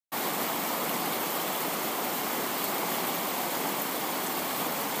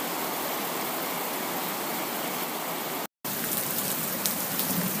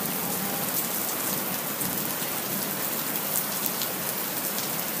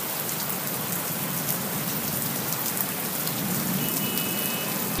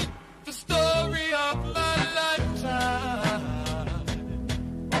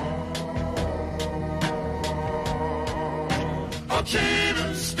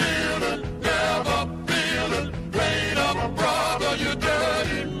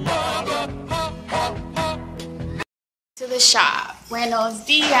shop. Buenos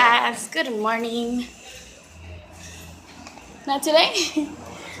dias. Good morning. Not today?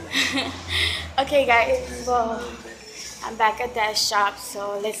 Okay, guys. Well, I'm back at that shop,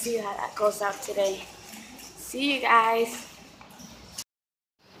 so let's see how that goes out today. See you guys.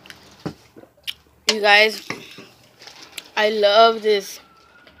 You guys, I love this.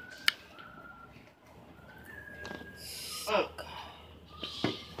 Oh.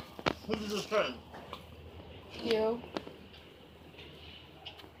 Who did this turn? You.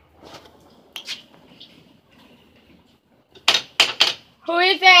 Who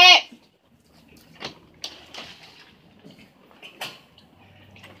is it?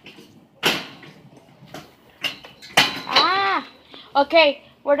 Ah. Okay.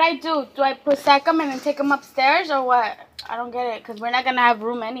 What do I do? Do I stack them and then take them upstairs or what? I don't get it because we're not gonna have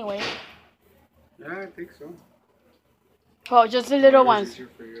room anyway. Yeah, I think so. Oh, just the little ones.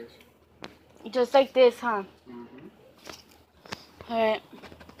 Just like this, huh? Alright.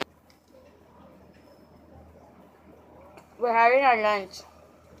 We're having our lunch.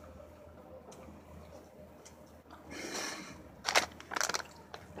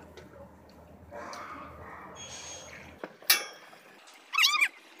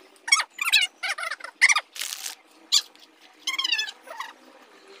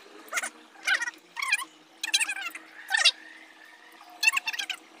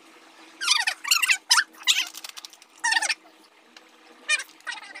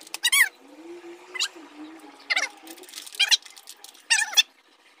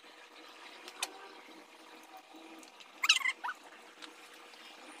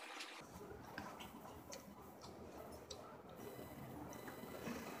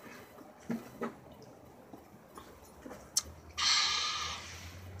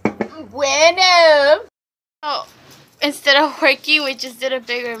 Bueno. Oh, instead of working, we just did a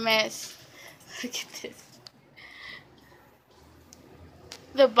bigger mess. Look at this.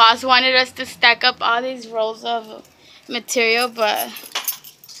 The boss wanted us to stack up all these rolls of material, but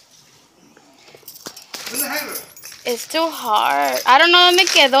it's too hard. I don't know dónde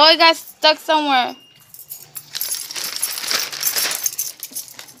quedó. It got stuck somewhere.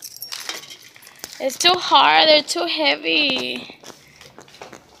 It's too hard. They're too heavy.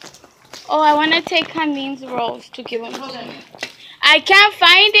 Oh, I want to take Candine's rolls to give them to me. I can't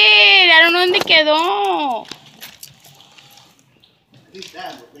find it. I don't know dónde quedó. At least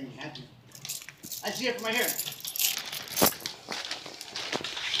that thing had to. I see it from right here.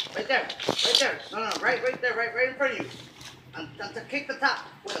 Right there. Right there. No, right there. Right in front of you. To kick the top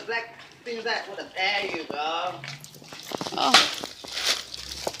where the black thing is at. There you go. Oh.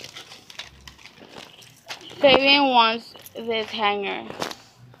 Fabian wants this hanger.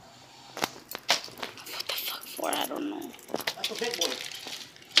 What the fuck for? I don't know. That's a big boy.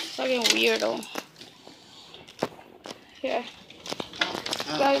 Fucking weirdo. Here.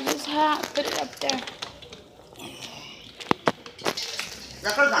 Grab this hat. Put it up there.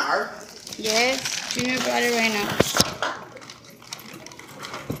 That's not hard. Yes. Junior brought it right now.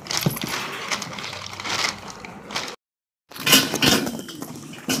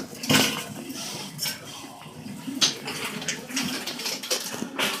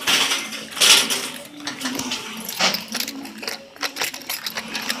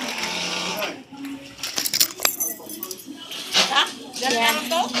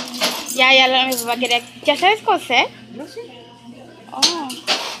 Ya mi papá quería. ¿Ya sabes coser? No sé. Oh.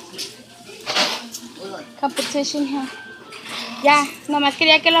 Competition here. Ya, nomás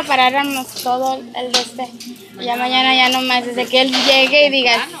quería que lo paráramos todo el de este. Ya mañana ya nomás, desde que él llegue y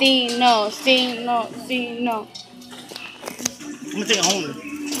diga sí, no, sí, no, sí, no. I'm gonna take it home.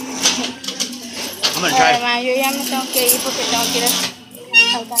 I'm gonna try. Además, yo ya me tengo que ir porque tengo que ir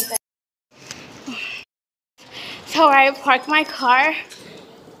al cantar. So I parked my car.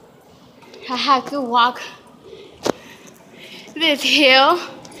 I have to walk this hill.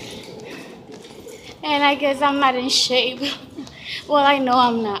 And I guess I'm not in shape. Well, I know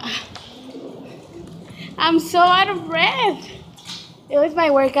I'm not. I'm so out of breath. It was my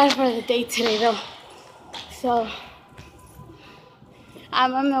workout for the day today though. So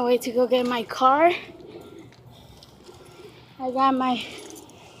I'm on my way to go get my car. I got my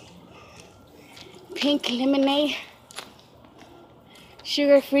pink lemonade,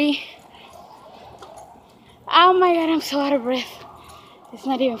 sugar-free. Oh my god, I'm so out of breath. It's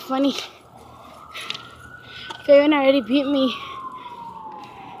not even funny. Fabian already beat me.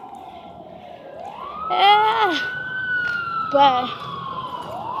 Yeah. But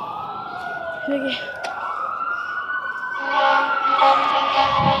look at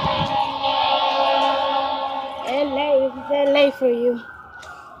LA, this is LA for you.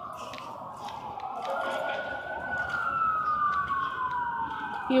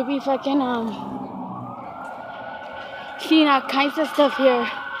 you'll be fucking seeing all kinds of stuff here.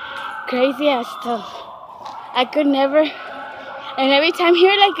 Crazy ass stuff. I could never. And every time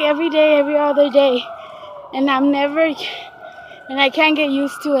here, like every day, every other day. And and I can't get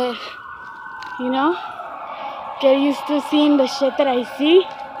used to it. You know? Get used to seeing the shit that I see.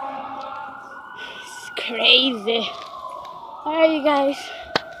 It's crazy. Alright, you guys.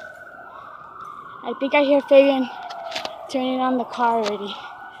 I think I hear Fabian turning on the car already.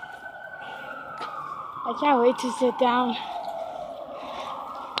 I can't wait to sit down.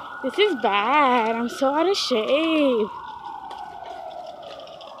 This is bad. I'm so out of shape.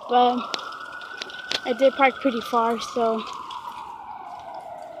 But I did park pretty far, so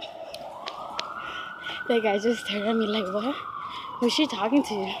the guy just stared at me like, what? Who's she talking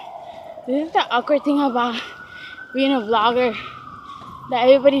to? This is the awkward thing about being a vlogger, that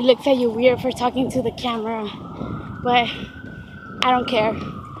everybody looks at you weird for talking to the camera. But I don't care.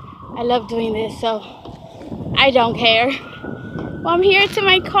 I love doing this, so I don't care. Well, I'm here to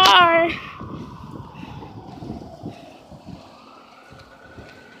my car.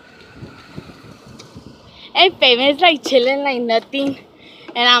 And Fabian is like chilling like nothing,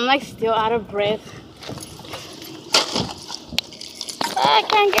 and I'm like still out of breath. I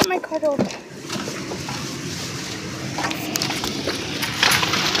can't get my car open.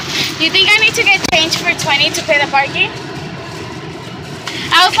 You think I need to get changed for 20 to pay the parking?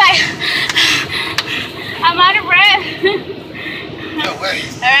 I was like, I'm out of breath. No way.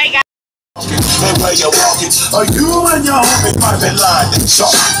 Alright, guys. And where you're walking, or you and your homie private line and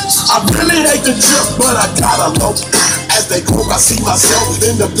sharp. I really hate the trip, but I gotta know. As they croak, I see myself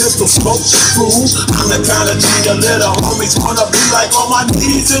in the pistol smoke. Fool, I'm the kind of nigga little homies wanna be like on my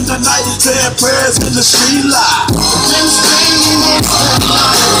knees in the night, saying prayers in the street light.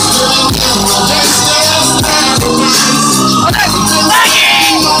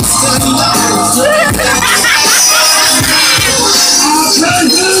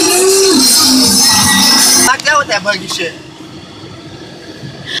 Knocked out with that buggy shit.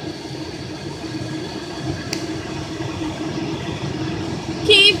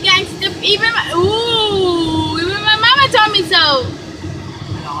 Keep gangsta, even my mama told me so.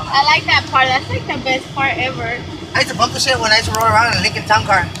 I like that part. That's like the best part ever. I used to bump the shit when I used to roll around in a Lincoln Town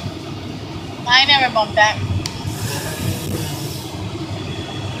Car. I never bumped that.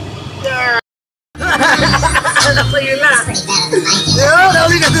 That's what you laugh. Yeah, that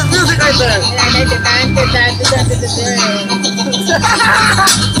only got this music right there.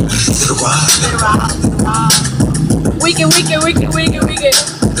 Weekend.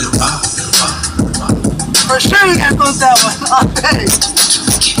 For sure you gotta bump that one all day.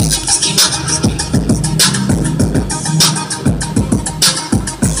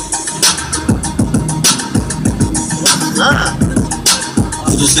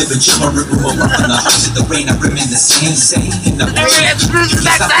 Living chill, river over the house in the rain. I reminisce the same. We're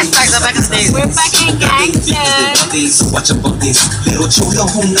back in stage. We're fucking gangsters. Watch about this little cholo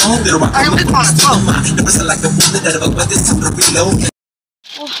who know little rock. I'm on a 12. The rest like the one that about this time to reload.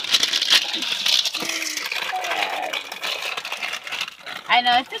 I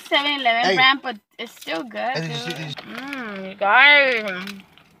know it's a 7-Eleven brand, but it's still good. You guys.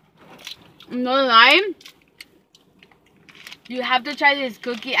 No lie. You have to try this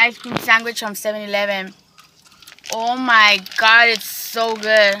cookie ice cream sandwich from 7-Eleven. Oh my god, it's so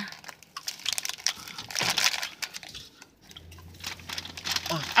good.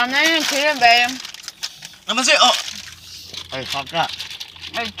 I'm not even kidding, babe. I'm gonna say, hey, fuck that.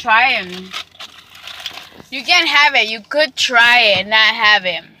 Like, try it. You can have it. You could try it, not have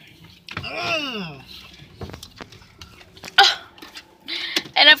it. Oh.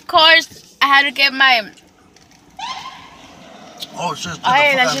 And of course, I had to get my... Oh, shit. Oh,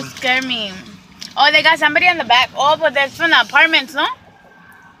 yeah, that just scared me. Oh, they got somebody on the back. Oh, but that's from the apartments, no?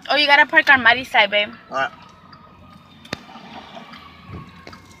 Oh, you gotta park on Mari's side, babe. Alright.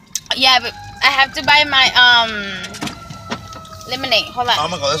 Yeah, but I have to buy my, lemonade. Hold on. I'm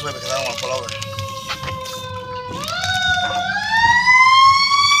gonna go this way because I don't want to pull over.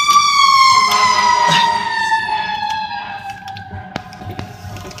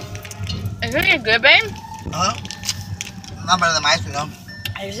 Is it good, babe? Uh-huh. Not better than my ice cream, though.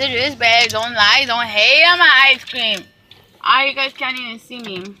 Yes, it is, babe. Don't lie. Don't hate on my ice cream. Oh, you guys can't even see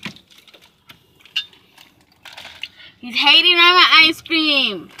me. He's hating on my ice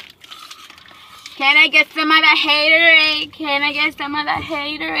cream. Can I get some of that haterade? Can I get some of that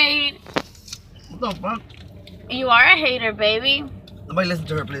haterade? What the fuck? You are a hater, baby. Nobody listen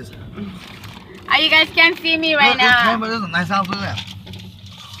to her, please. Oh, you guys can't see me right now. This is a nice house. Look at that.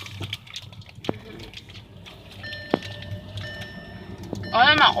 One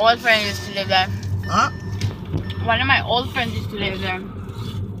of my old friends used to live there. Huh? One of my old friends used to live there.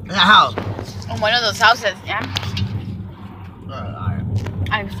 In the house. In one of those houses, yeah. Alright.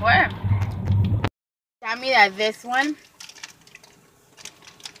 I swear. Tell me that this one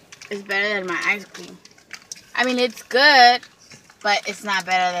is better than my ice cream. I mean, it's good, but it's not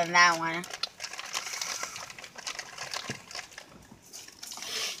better than that one.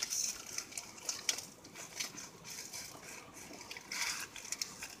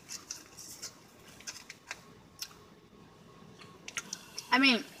 I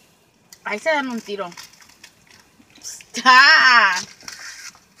mean, ahí se dan un tiro. Stop.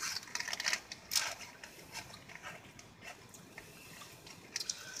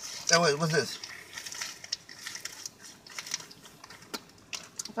 Hey, wait, what's this?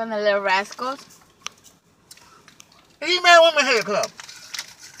 From the Little Rascals. He-Man Women Hair Club.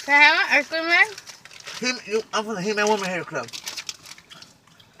 Can I have an ice cream man? I'm from the He-Man Women Hair Club.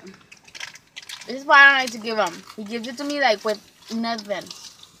 This is why I don't like to give him. He gives it to me like with nothing.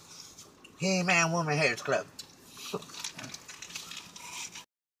 He-Man Women Hair Club.